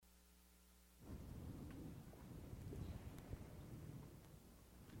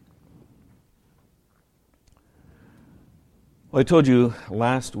Well, I told you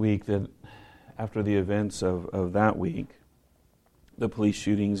last week that after the events of that week, the police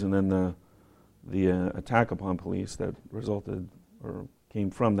shootings and then the attack upon police that resulted or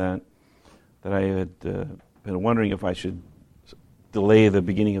came from that I had been wondering if I should delay the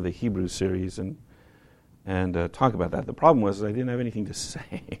beginning of the Hebrew series and talk about that. The problem was I didn't have anything to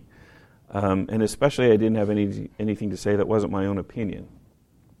say, and especially I didn't have anything to say that wasn't my own opinion.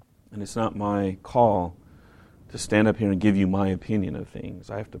 And it's not my call to stand up here and give you my opinion of things.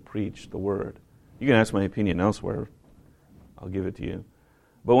 I have to preach the Word. You can ask my opinion elsewhere. I'll give it to you.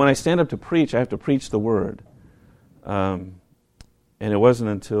 But when I stand up to preach, I have to preach the Word. And it wasn't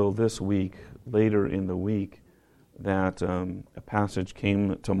until this week, later in the week, that a passage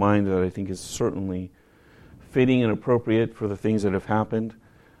came to mind that I think is certainly fitting and appropriate for the things that have happened.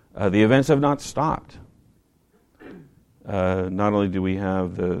 The events have not stopped. Not only do we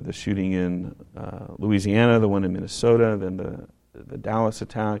have the shooting in Louisiana, the one in Minnesota, then the Dallas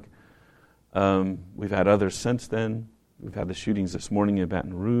attack. We've had others since then. We've had the shootings this morning in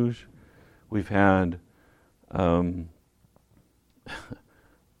Baton Rouge. We've had a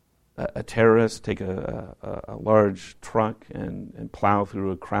terrorist take a large truck and plow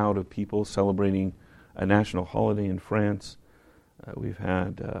through a crowd of people celebrating a national holiday in France. We've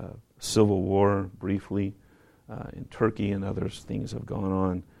had civil war briefly in Turkey, and other things have gone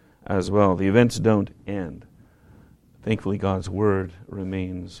on as well. The events don't end. Thankfully, God's Word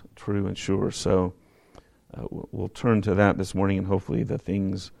remains true and sure. So we'll turn to that this morning, and hopefully the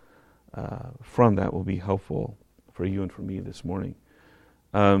things from that will be helpful for you and for me this morning.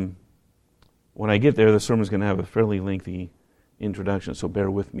 When I get there, the sermon's going to have a fairly lengthy introduction, so bear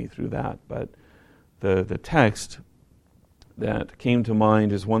with me through that. But the text that came to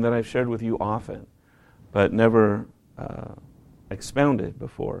mind is one that I've shared with you often, but never expounded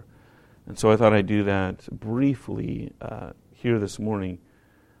before. And so I thought I'd do that briefly here this morning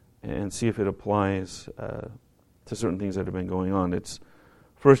and see if it applies to certain things that have been going on. It's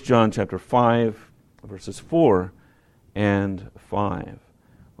 1 John chapter 5, verses 4 and 5.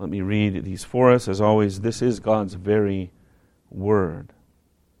 Let me read these for us. As always, this is God's very word.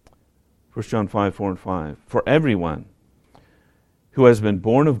 1 John 5, 4 and 5. For everyone who has been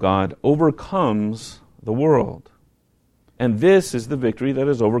born of God overcomes the world. And this is the victory that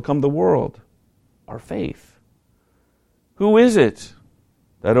has overcome the world, our faith. Who is it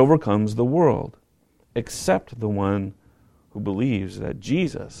that overcomes the world, except the one who believes that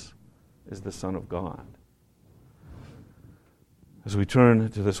Jesus is the Son of God? As we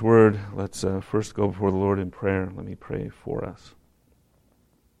turn to this word, let's first go before the Lord in prayer. Let me pray for us.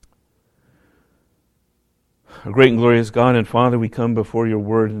 Our great and glorious God and Father, we come before your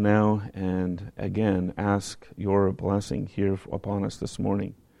word now and again ask your blessing here upon us this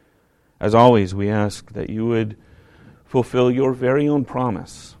morning. As always, we ask that you would fulfill your very own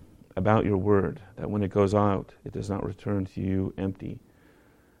promise about your word, that when it goes out, it does not return to you empty,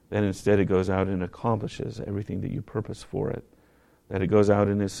 that instead it goes out and accomplishes everything that you purpose for it, that it goes out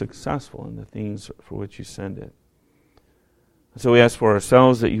and is successful in the things for which you send it. So we ask for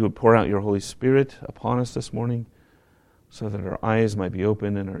ourselves that you would pour out your Holy Spirit upon us this morning so that our eyes might be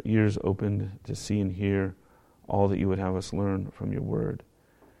open and our ears opened to see and hear all that you would have us learn from your word.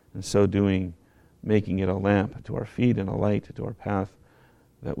 And so doing, making it a lamp to our feet and a light to our path,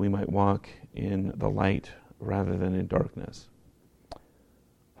 that we might walk in the light rather than in darkness.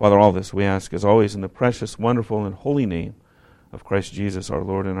 Father, all this we ask as always in the precious, wonderful, and holy name of Christ Jesus, our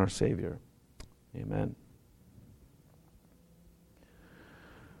Lord and our Savior. Amen.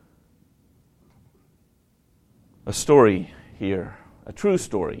 A story here, a true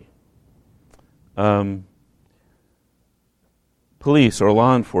story. Police or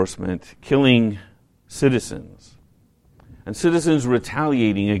law enforcement killing citizens, and citizens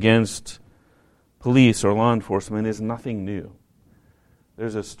retaliating against police or law enforcement is nothing new.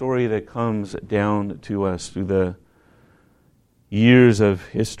 There's a story that comes down to us through the years of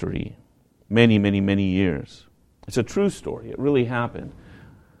history, many, many, many years. It's a true story. It really happened.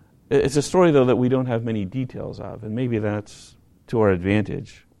 It's a story, though, that we don't have many details of, and maybe that's to our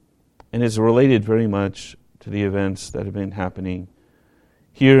advantage. And it's related very much to the events that have been happening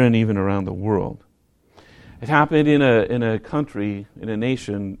here and even around the world. It happened in a country, in a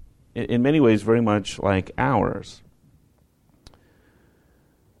nation, in many ways very much like ours.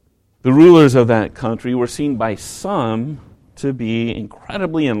 The rulers of that country were seen by some to be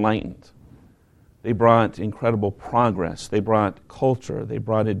incredibly enlightened. They brought incredible progress. They brought culture. They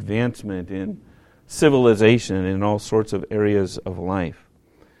brought advancement in civilization and in all sorts of areas of life.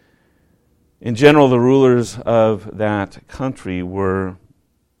 In general, the rulers of that country were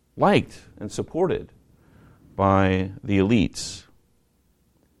liked and supported by the elites.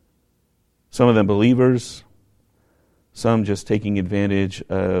 Some of them believers, some just taking advantage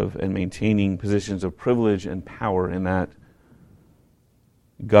of and maintaining positions of privilege and power in that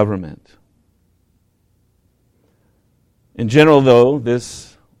government. In general, though,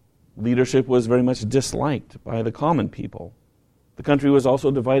 this leadership was very much disliked by the common people. The country was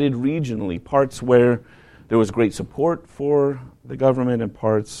also divided regionally, parts where there was great support for the government and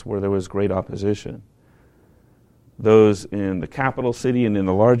parts where there was great opposition. Those in the capital city and in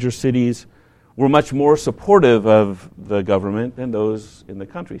the larger cities were much more supportive of the government than those in the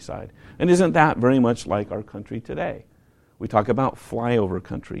countryside. And isn't that very much like our country today? We talk about flyover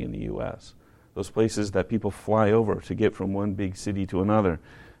country in the U.S., those places that people fly over to get from one big city to another.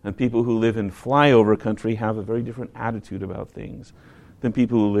 And people who live in flyover country have a very different attitude about things than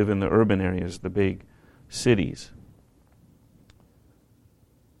people who live in the urban areas, the big cities.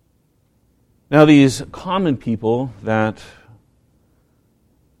 Now, these common people that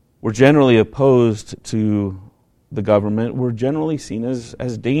were generally opposed to the government were generally seen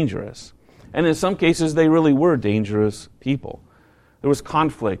as dangerous. And in some cases, they really were dangerous people. There was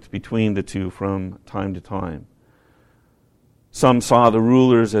conflict between the two from time to time. Some saw the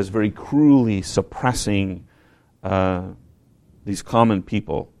rulers as very cruelly suppressing these common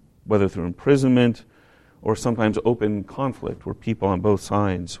people, whether through imprisonment or sometimes open conflict where people on both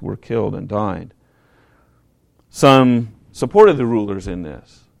sides were killed and died. Some supported the rulers in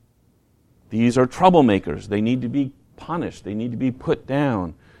this. These are troublemakers. They need to be punished. They need to be put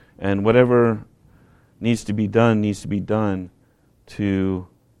down. And whatever needs to be done to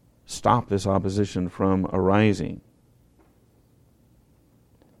stop this opposition from arising.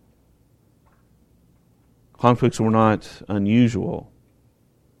 Conflicts were not unusual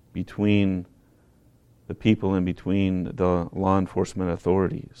between the people and between the law enforcement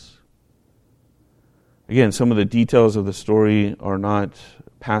authorities. Again, some of the details of the story are not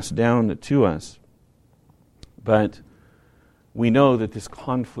passed down to us, but we know that this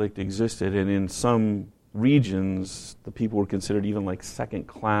conflict existed, and in some regions, the people were considered even like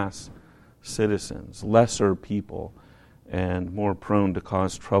second-class citizens, lesser people, and more prone to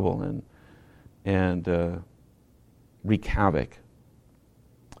cause trouble and wreak havoc.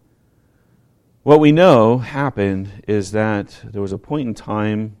 What we know happened is that there was a point in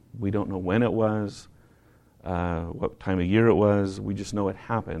time, we don't know when it was, what time of year it was, we just know it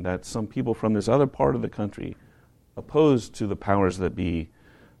happened, that some people from this other part of the country, opposed to the powers that be,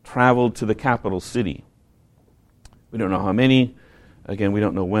 traveled to the capital city. We don't know how many, again, we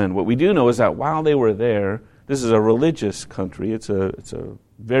don't know when. What we do know is that while they were there, this is a religious country, it's a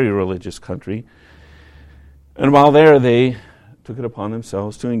very religious country, and while there they took it upon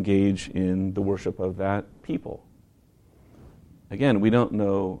themselves to engage in the worship of that people. Again, we don't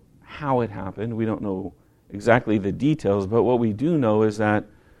know how it happened, we don't know exactly the details, but what we do know is that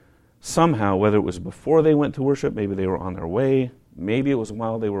somehow, whether it was before they went to worship, maybe they were on their way, maybe it was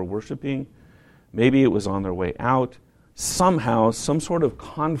while they were worshiping, maybe it was on their way out, somehow some sort of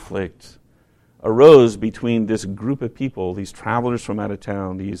conflict arose between this group of people, these travelers from out of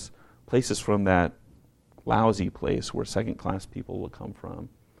town, these places from that lousy place where second-class people will come from.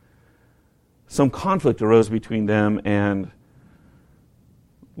 Some conflict arose between them and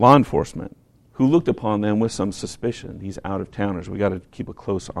law enforcement, who looked upon them with some suspicion, these out-of-towners. We got to keep a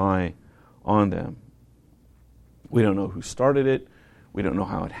close eye on them. We don't know who started it. We don't know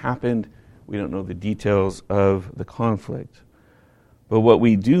how it happened. We don't know the details of the conflict. But what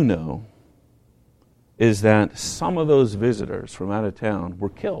we do know is that some of those visitors from out of town were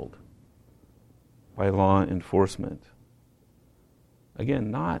killed by law enforcement.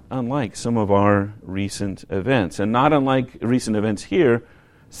 Again, not unlike some of our recent events. And not unlike recent events here,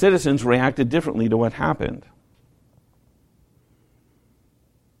 citizens reacted differently to what happened.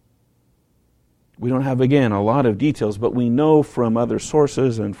 We don't have, again, a lot of details, but we know from other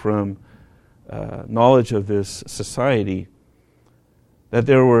sources and from knowledge of this society that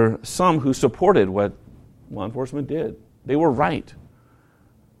there were some who supported what law enforcement did. They were right.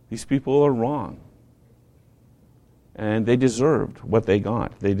 These people are wrong. And they deserved what they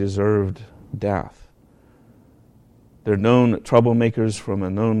got. They deserved death. They're known troublemakers from a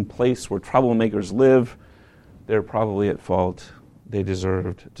known place where troublemakers live. They're probably at fault. They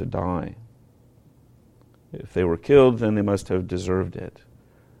deserved to die. If they were killed, then they must have deserved it.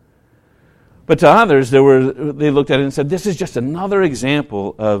 But to others, they looked at it and said, this is just another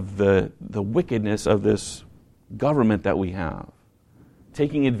example of the wickedness of this government that we have,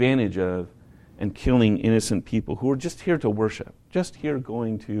 taking advantage of and killing innocent people who are just here to worship, just here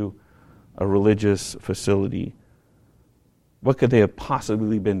going to a religious facility. What could they have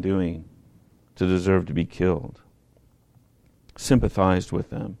possibly been doing to deserve to be killed. Sympathized with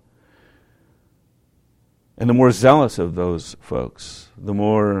them. And the more zealous of those folks, the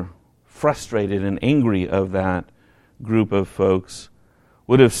more frustrated and angry of that group of folks,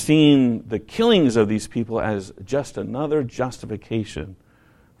 would have seen the killings of these people as just another justification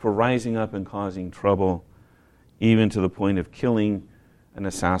for rising up and causing trouble, even to the point of killing and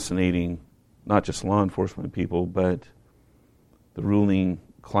assassinating not just law enforcement people, but the ruling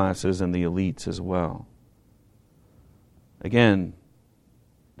classes and the elites as well. Again,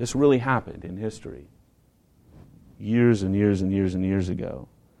 this really happened in history. Years and years and years and years ago.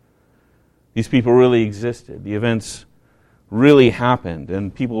 These people really existed. The events really happened,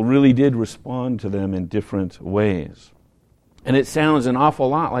 and people really did respond to them in different ways. And it sounds an awful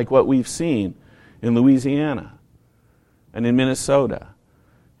lot like what we've seen in Louisiana and in Minnesota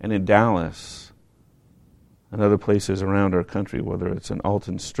and in Dallas and other places around our country, whether it's an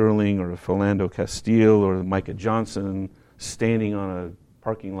Alton Sterling or a Philando Castile or Micah Johnson standing on a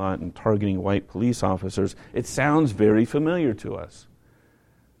parking lot and targeting white police officers. It sounds very familiar to us.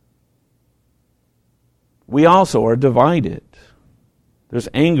 We also are divided. There's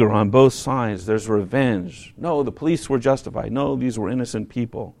anger on both sides. There's revenge. No, the police were justified. No, these were innocent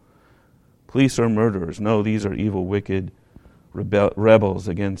people. Police are murderers. No, these are evil, wicked rebels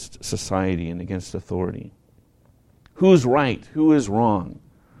against society and against authority. Who's right? Who is wrong?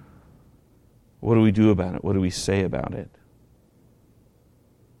 What do we do about it? What do we say about it?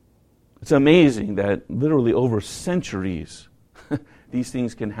 It's amazing that literally over centuries these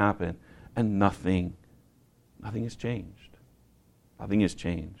things can happen and nothing has changed. Nothing has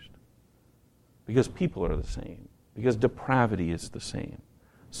changed. Because people are the same. Because depravity is the same.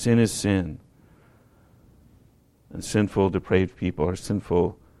 Sin is sin. And sinful, depraved people are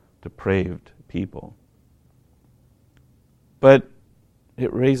sinful, depraved people. But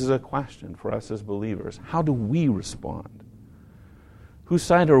it raises a question for us as believers. How do we respond? Whose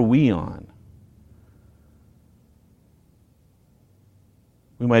side are we on?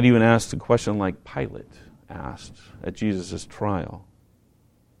 We might even ask a question like Pilate asked at Jesus' trial.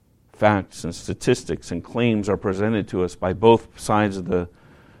 Facts and statistics and claims are presented to us by both sides of the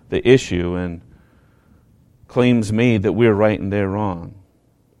issue, and claims made that we're right and they're wrong.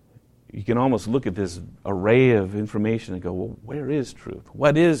 You can almost look at this array of information and go, well, where is truth?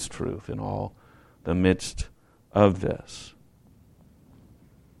 What is truth in all the midst of this?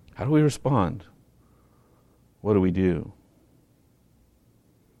 How do we respond? What do we do?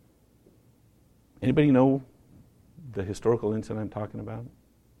 Anybody know the historical incident I'm talking about?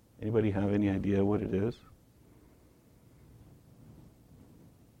 Anybody have any idea what it is?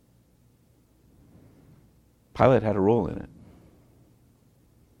 Pilate had a role in it.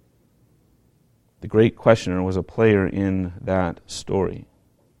 The great questioner was a player in that story.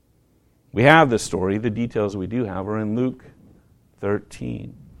 We have the story. The details we do have are in Luke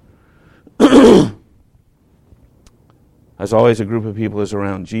 13. As always, a group of people is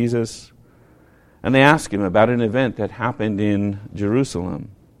around Jesus, and they ask him about an event that happened in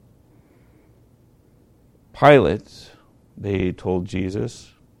Jerusalem. Pilate, they told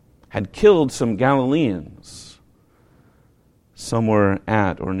Jesus, had killed some Galileans somewhere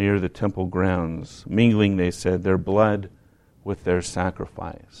at or near the temple grounds, mingling, they said, their blood with their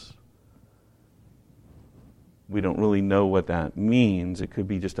sacrifice. We don't really know what that means. It could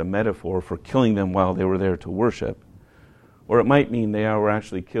be just a metaphor for killing them while they were there to worship. Or it might mean they were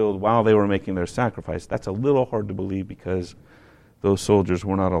actually killed while they were making their sacrifice. That's a little hard to believe because those soldiers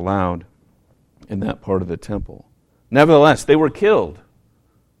were not allowed in that part of the temple. Nevertheless, they were killed.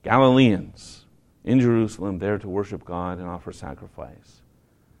 Galileans in Jerusalem there to worship God and offer sacrifice.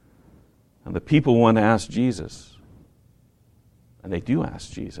 And the people want to ask Jesus, and they do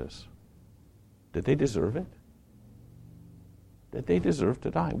ask Jesus, did they deserve it? Did they deserve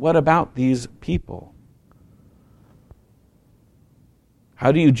to die? What about these people?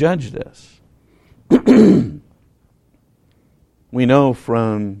 How do you judge this? We know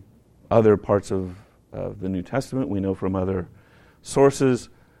from other parts of the New Testament, we know from other sources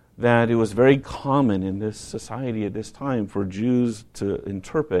that it was very common in this society at this time for Jews to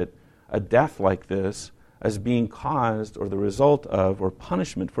interpret a death like this as being caused or the result of or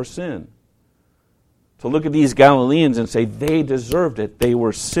punishment for sin. To look at these Galileans and say they deserved it, they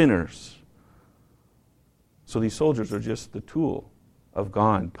were sinners. So these soldiers are just the tool of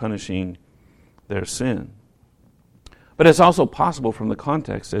God punishing their sin. But it's also possible from the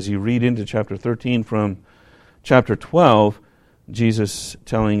context, as you read into chapter 13 from chapter 12, Jesus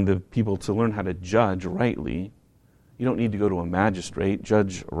telling the people to learn how to judge rightly. You don't need to go to a magistrate,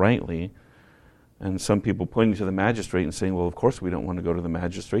 judge rightly. And some people pointing to the magistrate and saying, well, of course we don't want to go to the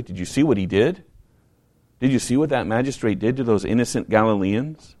magistrate. Did you see what he did? Did you see what that magistrate did to those innocent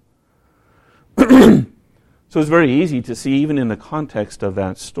Galileans? So it's very easy to see, even in the context of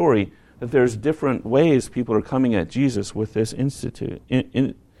that story, that there's different ways people are coming at Jesus with this instance.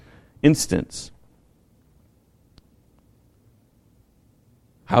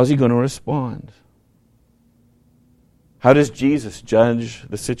 How's he going to respond? How does Jesus judge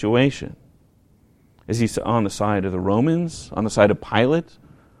the situation? Is he on the side of the Romans, on the side of Pilate,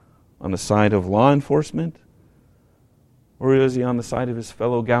 on the side of law enforcement? Or is he on the side of his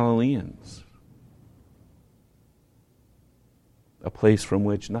fellow Galileans? A place from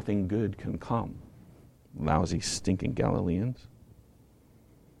which nothing good can come. Lousy, stinking Galileans.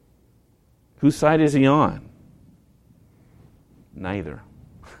 Whose side is he on? Neither.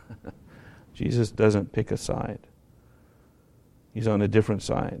 Jesus doesn't pick a side. He's on a different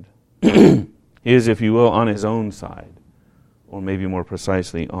side. He is, if you will, on his own side. Or maybe more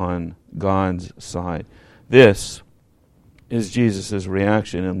precisely, on God's side. This is Jesus'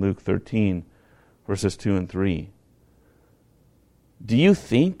 reaction in Luke 13, verses 2 and 3. Do you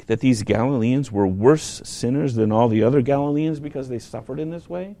think that these Galileans were worse sinners than all the other Galileans because they suffered in this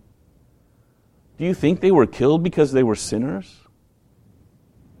way? Do you think they were killed because they were sinners?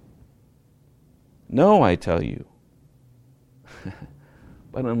 No, I tell you.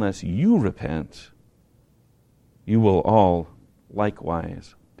 But unless you repent, you will all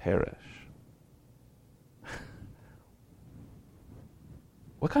likewise perish.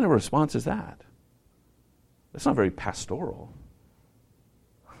 What kind of response is that? That's not very pastoral.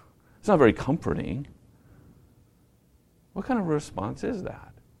 It's not very comforting. What kind of response is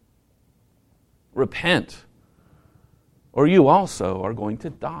that? Repent, or you also are going to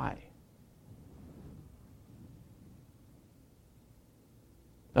die.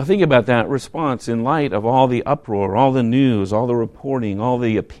 Now think about that response in light of all the uproar, all the news, all the reporting, all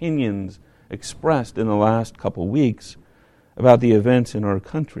the opinions expressed in the last couple weeks about the events in our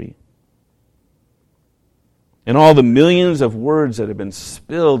country. And all the millions of words that have been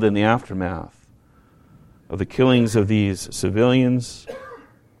spilled in the aftermath of the killings of these civilians,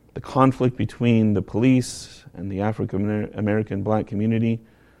 the conflict between the police and the African American black community.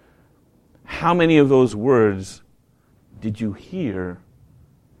 How many of those words did you hear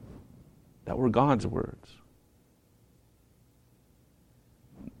that were God's words?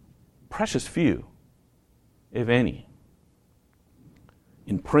 Precious few, if any.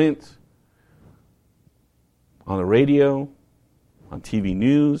 In print, on the radio, on TV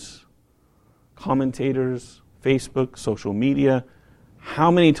news, commentators, Facebook, social media.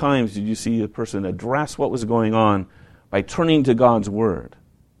 How many times did you see a person address what was going on by turning to God's Word?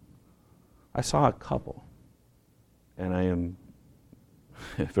 I saw a couple, and I am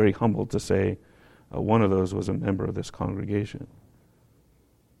very humbled to say one of those was a member of this congregation.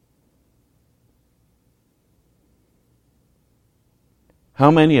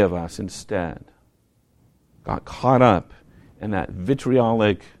 How many of us instead got caught up in that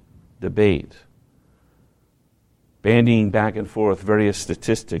vitriolic debate, bandying back and forth various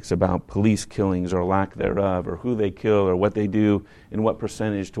statistics about police killings or lack thereof, or who they kill, or what they do, in what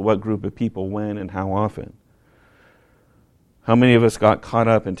percentage, to what group of people, when, and how often? How many of us got caught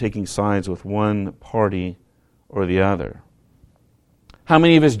up in taking sides with one party or the other? How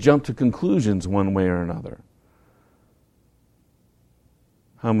many of us jumped to conclusions one way or another?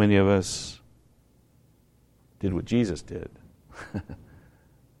 How many of us did what Jesus did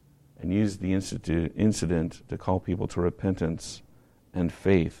and used the incident to call people to repentance and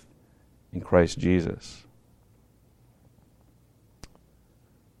faith in Christ Jesus?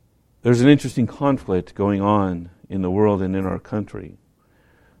 There's an interesting conflict going on in the world and in our country.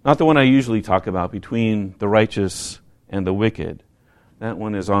 Not the one I usually talk about, between the righteous and the wicked. That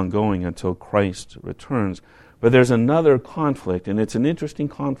one is ongoing until Christ returns. But there's another conflict, and it's an interesting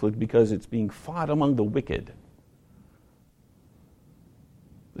conflict because it's being fought among the wicked.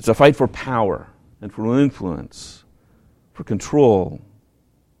 It's a fight for power and for influence, for control,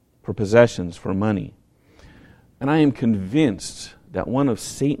 for possessions, for money. And I am convinced that one of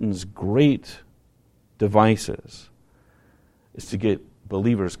Satan's great devices is to get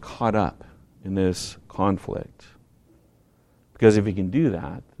believers caught up in this conflict. Because if he can do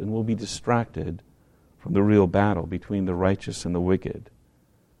that, then we'll be distracted from the real battle between the righteous and the wicked.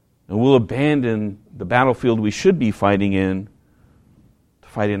 And we'll abandon the battlefield we should be fighting in to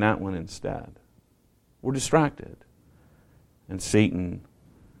fight in that one instead. We're distracted. And Satan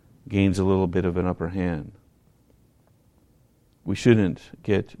gains a little bit of an upper hand. We shouldn't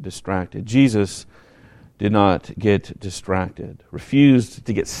get distracted. Jesus did not get distracted, refused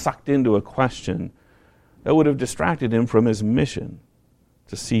to get sucked into a question that would have distracted him from his mission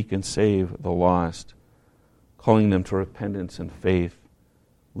to seek and save the lost, calling them to repentance and faith,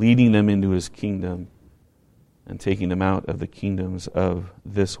 leading them into his kingdom, and taking them out of the kingdoms of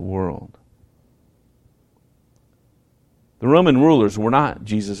this world. The Roman rulers were not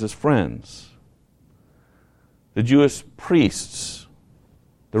Jesus' friends. The Jewish priests,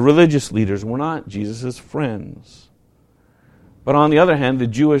 the religious leaders, were not Jesus' friends. But on the other hand, the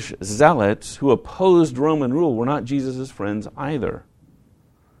Jewish zealots who opposed Roman rule were not Jesus' friends either.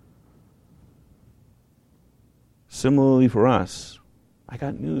 Similarly for us, I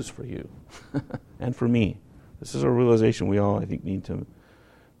got news for you and for me. This is a realization we all, I think, need to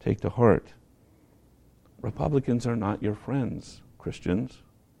take to heart. Republicans are not your friends, Christians.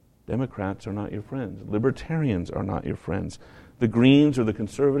 Democrats are not your friends. Libertarians are not your friends. The Greens or the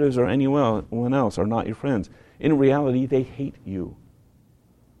Conservatives or anyone else are not your friends. In reality, they hate you.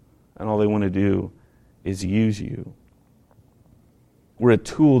 And all they want to do is use you. We're a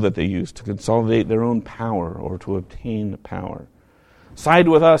tool that they use to consolidate their own power or to obtain power. Side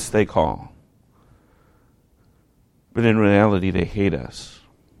with us, they call. But in reality, they hate us.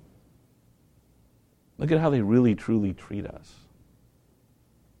 Look at how they really, truly treat us.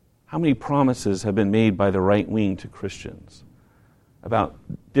 How many promises have been made by the right wing to Christians about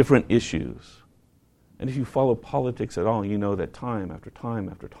different issues? And if you follow politics at all, you know that time after time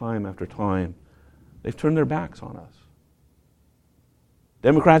after time after time, they've turned their backs on us.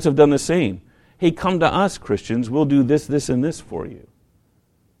 Democrats have done the same. Hey, come to us, Christians. We'll do this, this, and this for you.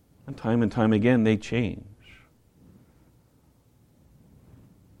 And time again, they change.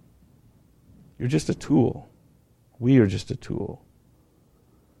 You're just a tool. We are just a tool.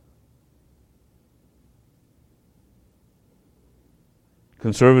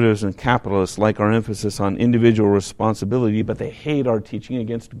 Conservatives and capitalists like our emphasis on individual responsibility, but they hate our teaching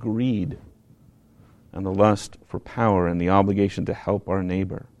against greed and the lust for power and the obligation to help our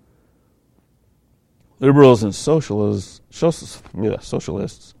neighbor. Liberals and socialists,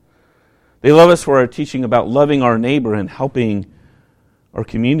 they love us for our teaching about loving our neighbor and helping our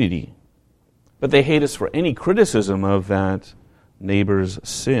community. But they hate us for any criticism of that neighbor's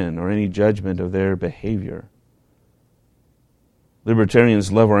sin or any judgment of their behavior.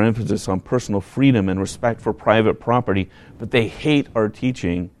 Libertarians love our emphasis on personal freedom and respect for private property, but they hate our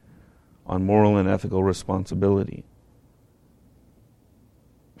teaching on moral and ethical responsibility.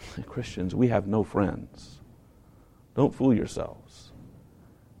 Christians, we have no friends. Don't fool yourselves.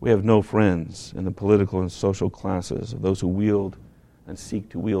 We have no friends in the political and social classes of those who wield and seek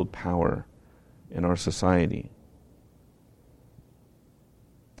to wield power in our society.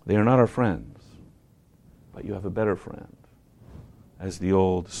 They are not our friends, but you have a better friend. As the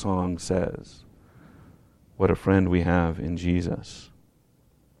old song says, what a friend we have in Jesus.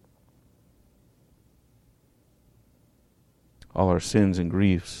 All our sins and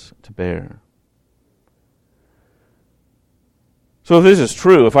griefs to bear. So if this is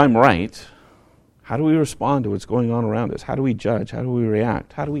true, if I'm right, how do we respond to what's going on around us? How do we judge? How do we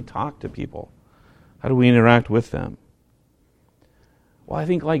react? How do we talk to people? How do we interact with them? Well, I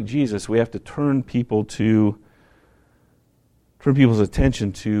think like Jesus, we have to turn people's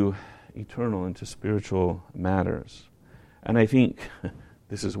attention to eternal and to spiritual matters. And I think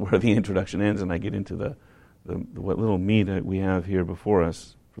this is where the introduction ends and I get into the what little meat that we have here before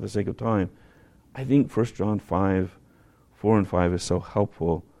us for the sake of time. I think 1 John 5, 4 and 5 is so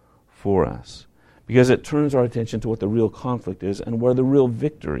helpful for us because it turns our attention to what the real conflict is and where the real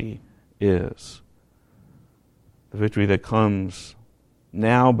victory is. The victory that comes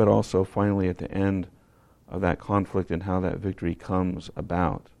now but also finally at the end of that conflict and how that victory comes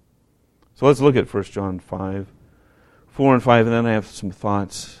about. So let's look at 1 John 5, 4 and 5, and then I have some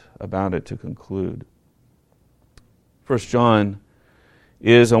thoughts about it to conclude. 1 John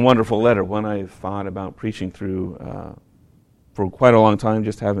is a wonderful letter, one I've thought about preaching through for quite a long time,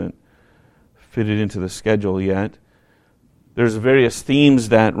 just haven't fitted into the schedule yet. There's various themes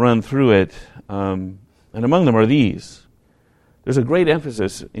that run through it, and among them are these. There's a great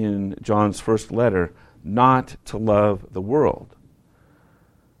emphasis in John's first letter not to love the world.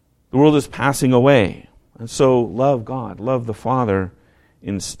 The world is passing away, and so love God, love the Father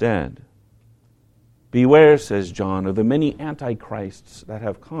instead. Beware, says John, of the many antichrists that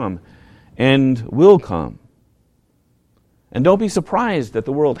have come and will come. And don't be surprised that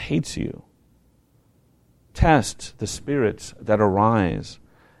the world hates you. Test the spirits that arise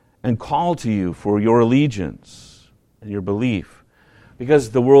and call to you for your allegiance and your belief, because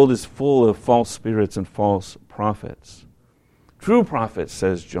the world is full of false spirits and false prophets. True prophets,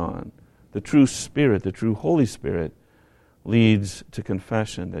 says John, The true Spirit, the true Holy Spirit, leads to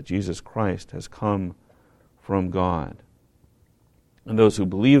confession that Jesus Christ has come from God. And those who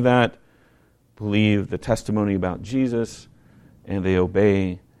believe that, believe the testimony about Jesus, and they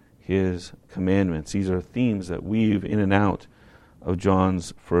obey His commandments. These are themes that weave in and out of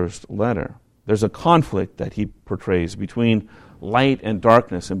John's first letter. There's a conflict that he portrays between light and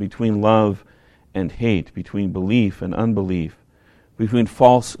darkness, and between love and hate, between belief and unbelief, between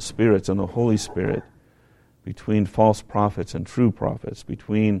false spirits and the Holy Spirit, between false prophets and true prophets,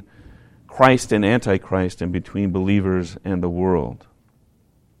 between Christ and Antichrist, and between believers and the world.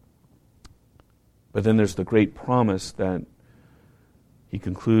 But then there's the great promise that he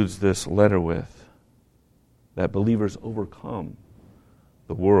concludes this letter with, that believers overcome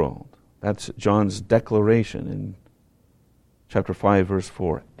the world. That's John's declaration in chapter 5, verse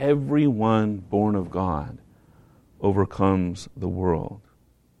 4. Everyone born of God overcomes the world.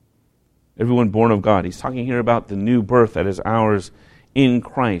 Everyone born of God. He's talking here about the new birth that is ours in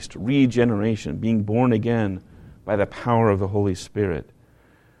Christ, regeneration, being born again by the power of the Holy Spirit.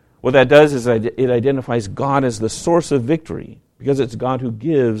 What that does is it identifies God as the source of victory, because it's God who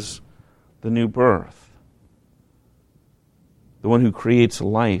gives the new birth, the one who creates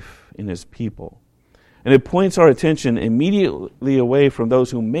life in His people. And it points our attention immediately away from those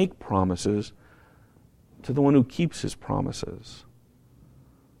who make promises to the one who keeps His promises.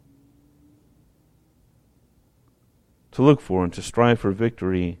 To look for and to strive for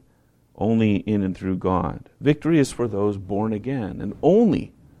victory only in and through God. Victory is for those born again, and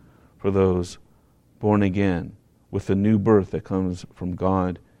only for those born again, with the new birth that comes from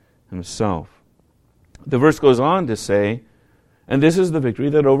God Himself. The verse goes on to say, and this is the victory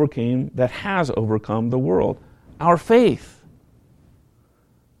that has overcome the world, our faith.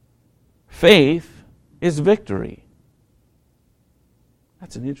 Faith is victory.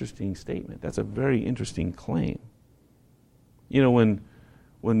 That's an interesting statement. That's a very interesting claim. You know,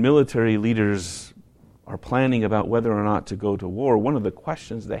 when military leaders are planning about whether or not to go to war, one of the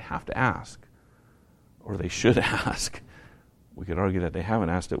questions they have to ask, or they should ask, we could argue that they haven't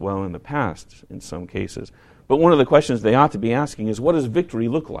asked it well in the past in some cases, but one of the questions they ought to be asking is, what does victory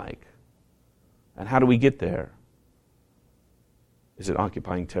look like? And how do we get there? Is it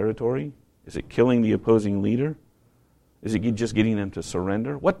occupying territory? Is it killing the opposing leader? Is it just getting them to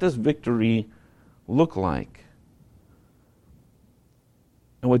surrender? What does victory look like?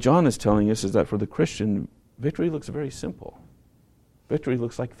 And what John is telling us is that for the Christian, victory looks very simple. Victory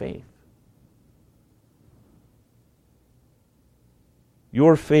looks like faith.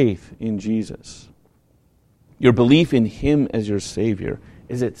 Your faith in Jesus, your belief in Him as your Savior,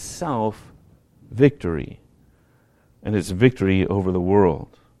 is itself victory. And it's victory over the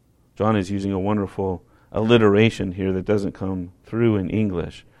world. John is using a wonderful alliteration here that doesn't come through in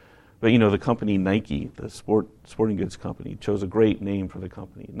English. But you know, the company Nike, the sporting goods company, chose a great name for the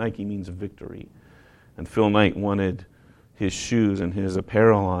company. Nike means victory. And Phil Knight wanted his shoes and his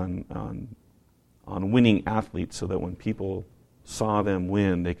apparel on winning athletes so that when people saw them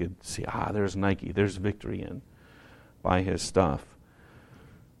win, they could see, there's Nike, there's victory in by his stuff.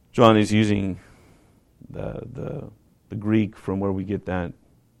 John is using the Greek from where we get that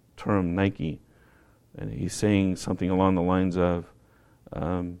term Nike, and he's saying something along the lines of,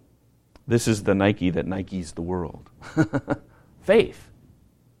 this is the Nike that Nikes the world. Faith.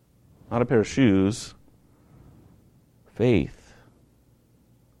 Not a pair of shoes. Faith.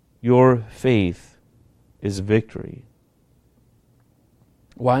 Your faith is victory.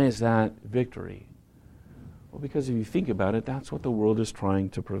 Why is that victory? Well, because if you think about it, that's what the world is trying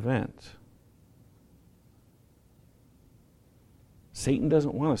to prevent. Satan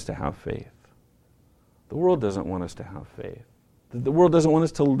doesn't want us to have faith. The world doesn't want us to have faith. The world doesn't want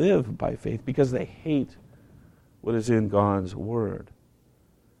us to live by faith because they hate what is in God's Word.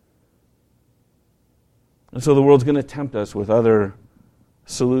 And so the world's going to tempt us with other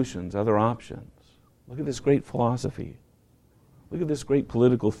solutions, other options. Look at this great philosophy. Look at this great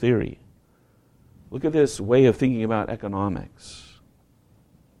political theory. Look at this way of thinking about economics.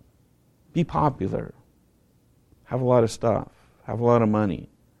 Be popular. Have a lot of stuff. Have a lot of money.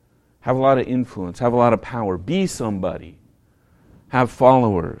 Have a lot of influence. Have a lot of power. Be somebody. Have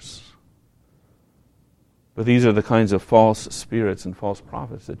followers. But these are the kinds of false spirits and false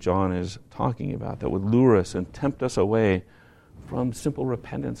prophets that John is talking about that would lure us and tempt us away from simple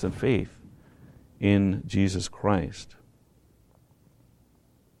repentance and faith in Jesus Christ.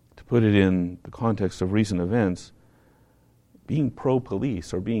 To put it in the context of recent events, being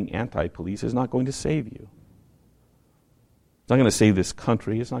pro-police or being anti-police is not going to save you. It's not going to save this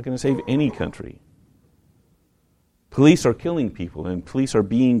country. It's not going to save any country. Police are killing people, and police are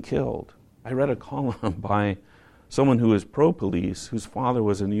being killed. I read a column by someone who is pro-police, whose father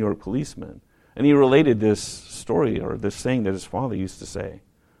was a New York policeman. And he related this story, or this saying that his father used to say.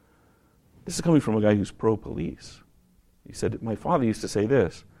 This is coming from a guy who's pro-police. He said, my father used to say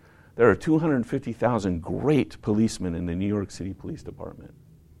this: there are 250,000 great policemen in the New York City Police Department.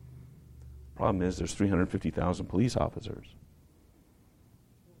 Problem is, there's 350,000 police officers.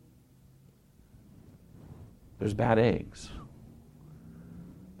 There's bad eggs.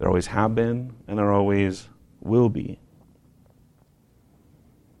 There always have been, and there always will be.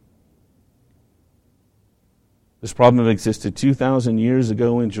 This problem existed 2,000 years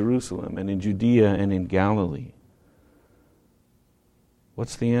ago in Jerusalem and in Judea and in Galilee.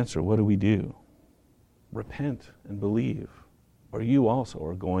 What's the answer? What do we do? Repent and believe, or you also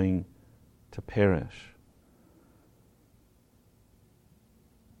are going to perish.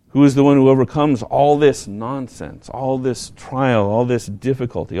 Who is the one who overcomes all this nonsense, all this trial, all this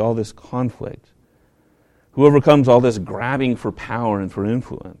difficulty, all this conflict? Who overcomes all this grabbing for power and for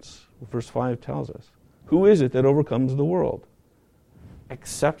influence? Well, verse 5 tells us. Who is it that overcomes the world?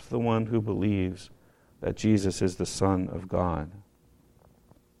 Except the one who believes that Jesus is the Son of God.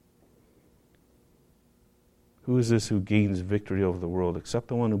 Who is this who gains victory over the world? Except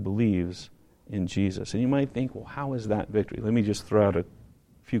the one who believes in Jesus. And you might think, well, how is that victory? Let me just throw out a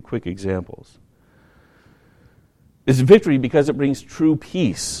few quick examples. It's victory because it brings true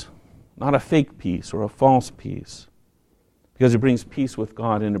peace, not a fake peace or a false peace. Because it brings peace with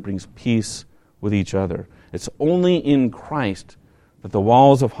God and it brings peace with each other. It's only in Christ that the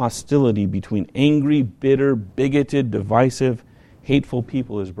walls of hostility between angry, bitter, bigoted, divisive, hateful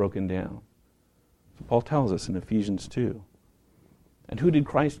people is broken down. So Paul tells us in Ephesians 2. And who did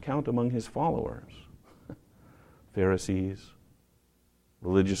Christ count among his followers? Pharisees,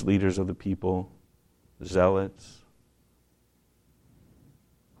 religious leaders of the people, zealots.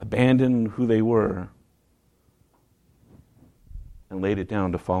 Abandoned who they were and laid it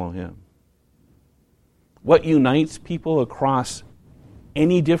down to follow him. What unites people across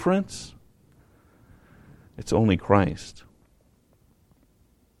any difference? It's only Christ.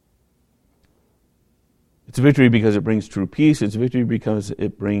 It's a victory because it brings true peace. It's a victory because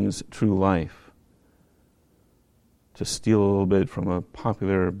it brings true life. To steal a little bit from a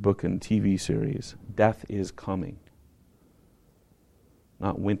popular book and TV series, death is coming.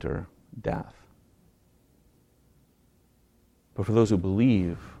 Not winter, death. But for those who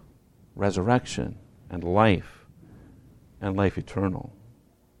believe, resurrection and life eternal.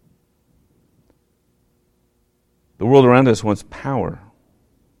 The world around us wants power,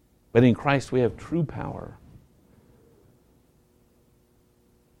 but in Christ we have true power.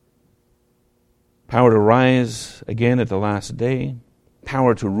 Power to rise again at the last day,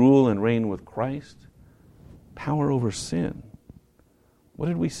 power to rule and reign with Christ, power over sin. What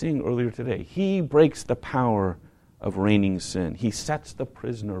did we sing earlier today? He breaks the power of reigning sin. He sets the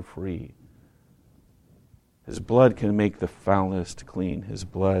prisoner free. His blood can make the foulest clean. His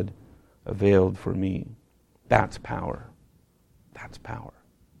blood availed for me. That's power. That's power.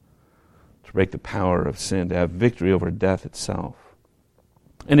 To break the power of sin, to have victory over death itself.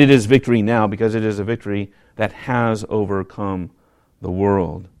 And it is victory now because it is a victory that has overcome the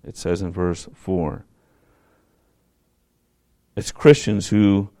world, it says in verse 4. It's Christians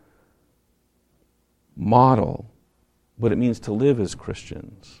who model what it means to live as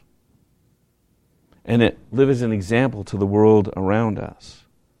Christians. And live as an example to the world around us.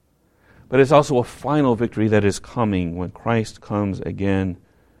 But it's also a final victory that is coming when Christ comes again.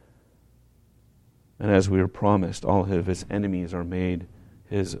 And as we are promised, all of his enemies are made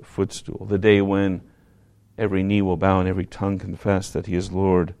his footstool. The day when every knee will bow and every tongue confess that he is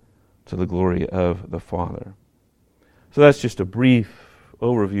Lord, to the glory of the Father. So that's just a brief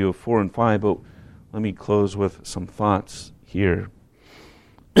overview of 4 and 5, but let me close with some thoughts here.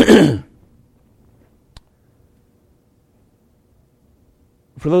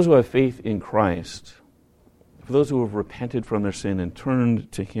 For those who have faith in Christ, for those who have repented from their sin and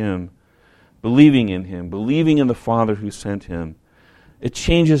turned to him, believing in him, believing in the Father who sent him, it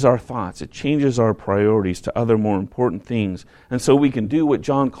changes our thoughts. It changes our priorities to other more important things. And so we can do what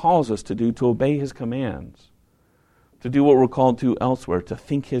John calls us to do, to obey his commands, to do what we're called to elsewhere, to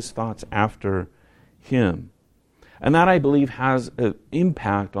think his thoughts after him. And that, I believe, has an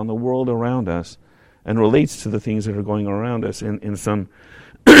impact on the world around us and relates to the things that are going around us in some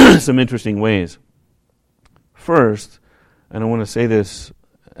some interesting ways. First, and I want to say this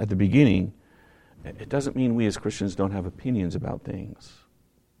at the beginning, it doesn't mean we as Christians don't have opinions about things.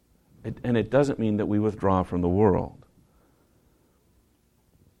 And it doesn't mean that we withdraw from the world.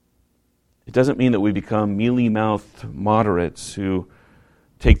 It doesn't mean that we become mealy-mouthed moderates who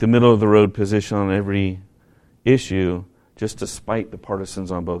take the middle-of-the-road position on every issue just to spite the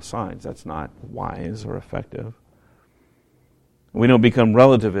partisans on both sides. That's not wise or effective. We don't become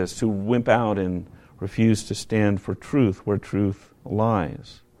relativists who wimp out and refuse to stand for truth where truth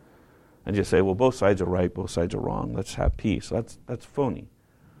lies. And just say, well, both sides are right, both sides are wrong. Let's have peace. That's phony.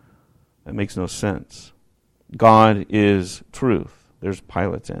 That makes no sense. God is truth. There's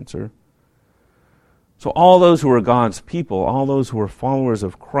Pilate's answer. So all those who are God's people, all those who are followers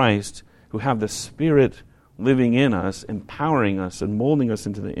of Christ, who have the Spirit living in us, empowering us and molding us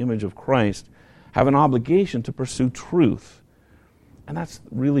into the image of Christ, have an obligation to pursue truth. And that's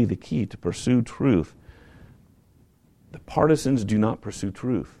really the key, to pursue truth. The partisans do not pursue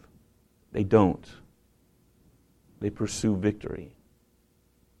truth. They don't. They pursue victory.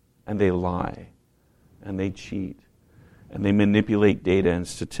 And they lie. And they cheat. And they manipulate data and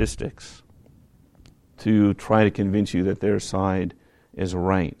statistics to try to convince you that their side is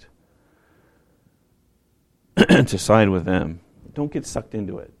right. To side with them. Don't get sucked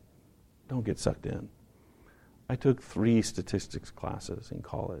into it. Don't get sucked in. I took 3 statistics classes in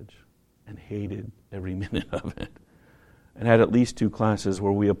college and hated every minute of it. And had at least 2 classes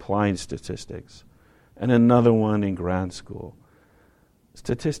where we applied statistics. And another one in grad school.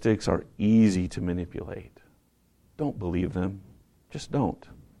 Statistics are easy to manipulate. Don't believe them. Just don't.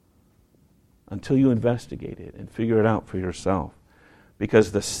 Until you investigate it and figure it out for yourself.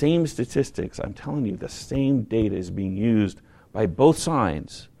 Because the same statistics, I'm telling you, the same data is being used by both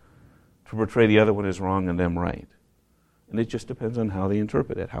sides to portray the other one as wrong and them right. And it just depends on how they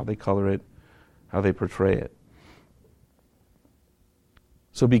interpret it, how they color it, how they portray it.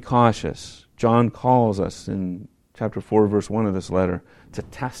 So be cautious. John calls us in chapter 4, verse 1 of this letter to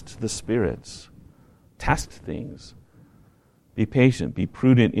test the spirits. Test things. Be patient. Be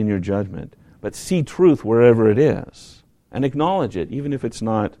prudent in your judgment. But see truth wherever it is. And acknowledge it, even if it's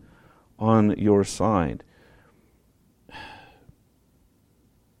not on your side.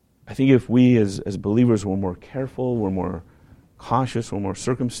 I think if we as believers were more careful, were more cautious, were more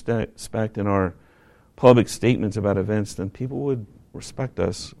circumspect in our public statements about events, then people would respect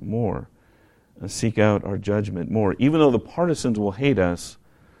us more and seek out our judgment more. Even though the partisans will hate us,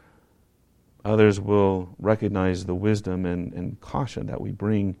 others will recognize the wisdom and caution that we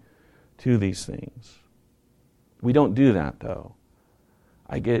bring to these things. We don't do that, though.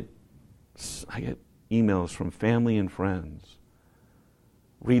 I get emails from family and friends.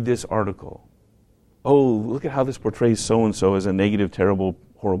 Read this article. Oh, look at how this portrays so-and-so as a negative, terrible,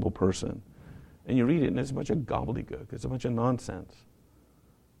 horrible person. And you read it, and it's a bunch of gobbledygook. It's a bunch of nonsense.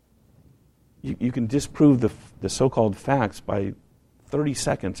 You can disprove the so-called facts by 30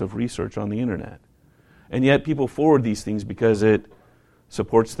 seconds of research on the internet. And yet people forward these things because it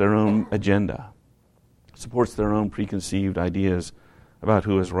supports their own agenda, supports their own preconceived ideas about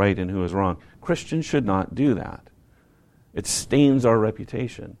who is right and who is wrong. Christians should not do that. It stains our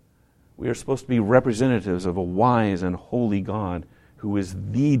reputation. We are supposed to be representatives of a wise and holy God who is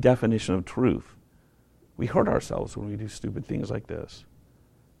the definition of truth. We hurt ourselves when we do stupid things like this.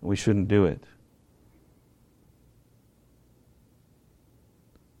 We shouldn't do it.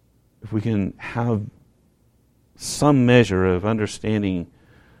 If we can have some measure of understanding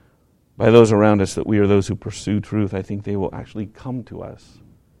by those around us that we are those who pursue truth, I think they will actually come to us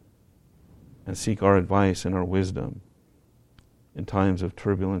and seek our advice and our wisdom in times of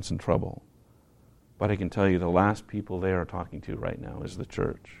turbulence and trouble. But I can tell you the last people they are talking to right now is the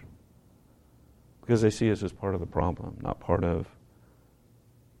church. Because they see us as part of the problem, not part of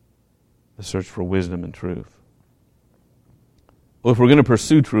the search for wisdom and truth. Well, if we're going to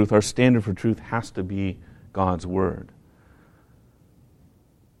pursue truth, our standard for truth has to be God's Word.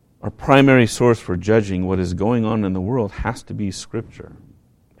 Our primary source for judging what is going on in the world has to be Scripture.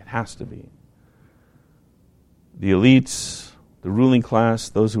 It has to be. The elites, the ruling class,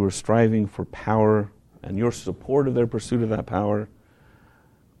 those who are striving for power, and your support of their pursuit of that power,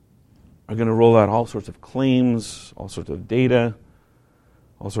 are going to roll out all sorts of claims, all sorts of data,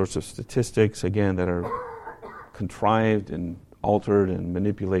 all sorts of statistics, again, that are contrived and altered and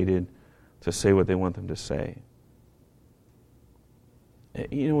manipulated to say what they want them to say.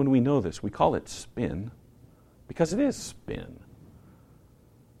 You know, when we know this, we call it spin, because it is spin.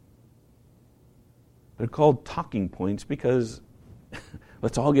 They're called talking points because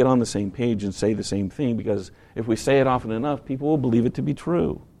let's all get on the same page and say the same thing, because if we say it often enough, people will believe it to be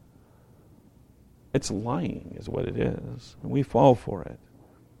true. It's lying is what it is, and we fall for it.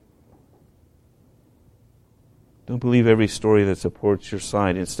 Don't believe every story that supports your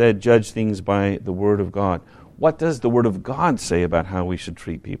side. Instead, judge things by the Word of God. What does the Word of God say about how we should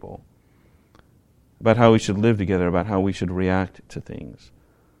treat people? About how we should live together, about how we should react to things?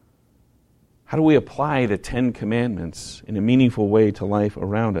 How do we apply the 10 Commandments in a meaningful way to life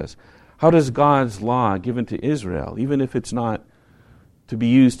around us? How does God's law given to Israel, even if it's not to be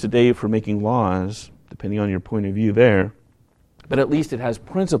used today for making laws, depending on your point of view there, but at least it has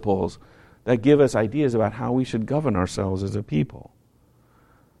principles that give us ideas about how we should govern ourselves as a people.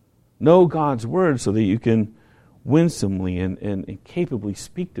 Know God's word so that you can winsomely and capably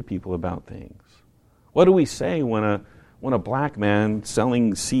speak to people about things. What do we say when a black man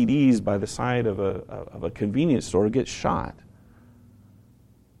selling CDs by the side of a convenience store gets shot?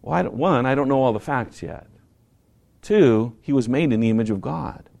 Well, I don't know all the facts yet. 2, he was made in the image of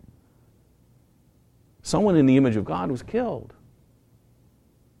God. Someone in the image of God was killed.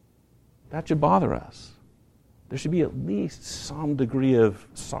 That should bother us. There should be at least some degree of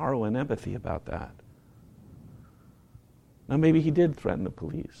sorrow and empathy about that. Now, maybe he did threaten the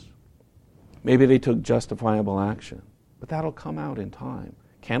police. Maybe they took justifiable action. But that'll come out in time.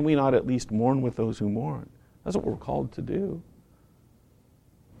 Can we not at least mourn with those who mourn? That's what we're called to do.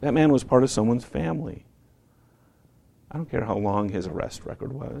 That man was part of someone's family. I don't care how long his arrest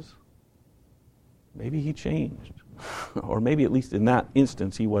record was. Maybe he changed. Or maybe at least in that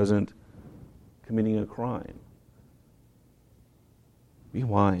instance he wasn't committing a crime. Be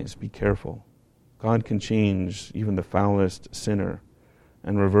wise, be careful. God can change even the foulest sinner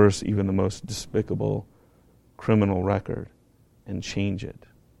and reverse even the most despicable criminal record and change it.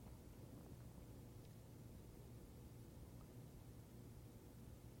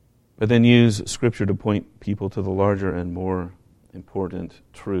 But then use Scripture to point people to the larger and more important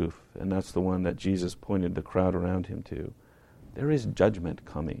truth, and that's the one that Jesus pointed the crowd around him to. There is judgment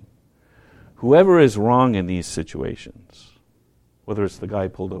coming. Whoever is wrong in these situations, whether it's the guy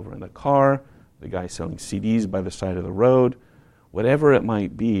pulled over in a car, the guy selling CDs by the side of the road, whatever it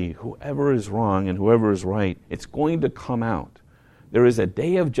might be, whoever is wrong and whoever is right, it's going to come out. There is a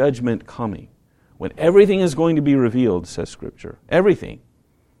day of judgment coming when everything is going to be revealed, says Scripture. Everything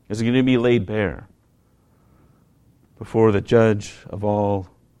is going to be laid bare before the judge of all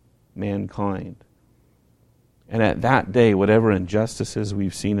mankind. And at that day, whatever injustices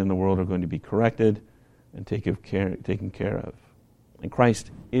we've seen in the world are going to be corrected and taken care of. And Christ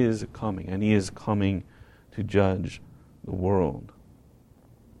is coming, and He is coming to judge the world.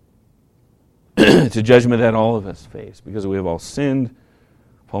 It's a judgment that all of us face because we have all sinned,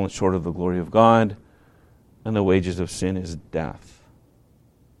 fallen short of the glory of God, and the wages of sin is death.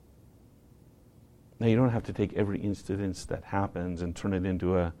 Now, you don't have to take every incident that happens and turn it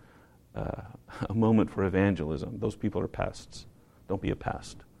into a moment for evangelism. Those people are pests. Don't be a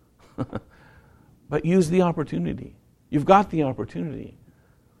pest. But use the opportunity. You've got the opportunity.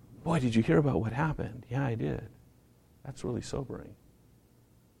 Boy, did you hear about what happened? Yeah, I did. That's really sobering.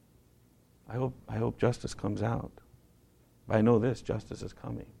 I hope justice comes out. But I know this, justice is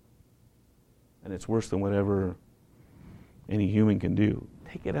coming. And it's worse than whatever any human can do.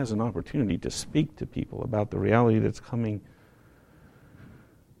 Take it as an opportunity to speak to people about the reality that's coming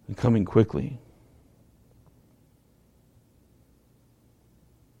and coming quickly.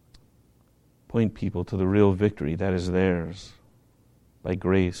 Point people to the real victory that is theirs by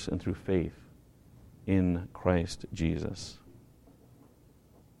grace and through faith in Christ Jesus.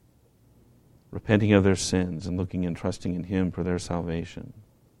 Repenting of their sins and looking and trusting in Him for their salvation.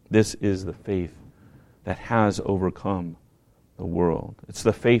 This is the faith that has overcome the world. It's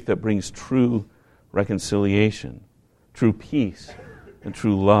the faith that brings true reconciliation, true peace, and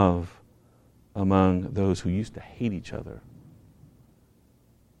true love among those who used to hate each other.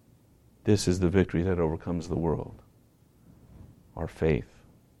 This is the victory that overcomes the world. Our faith.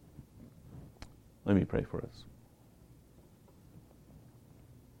 Let me pray for us.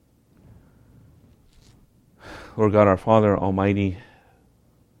 Lord God, our Father Almighty,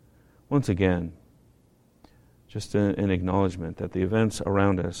 once again, just an acknowledgement that the events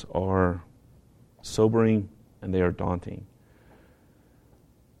around us are sobering and they are daunting.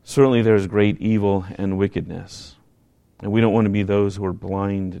 Certainly there is great evil and wickedness, and we don't want to be those who are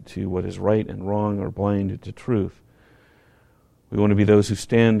blind to what is right and wrong or blind to truth. We want to be those who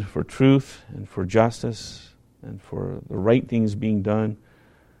stand for truth and for justice and for the right things being done,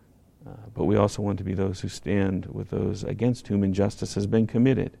 but we also want to be those who stand with those against whom injustice has been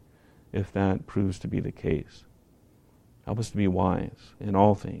committed, if that proves to be the case. Help us to be wise in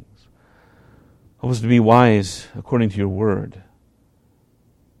all things. Help us to be wise according to your word.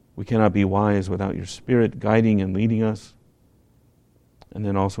 We cannot be wise without your Spirit guiding and leading us, and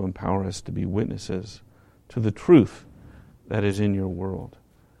then also empower us to be witnesses to the truth that is in your world,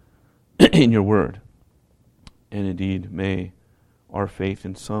 in your word. And indeed, may our faith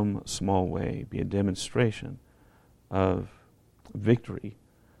in some small way be a demonstration of victory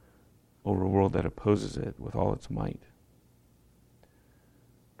over a world that opposes it with all its might.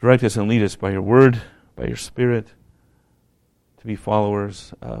 Direct us and lead us by your word, by your Spirit, to be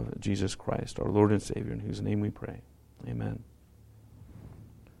followers of Jesus Christ, our Lord and Savior, in whose name we pray. Amen.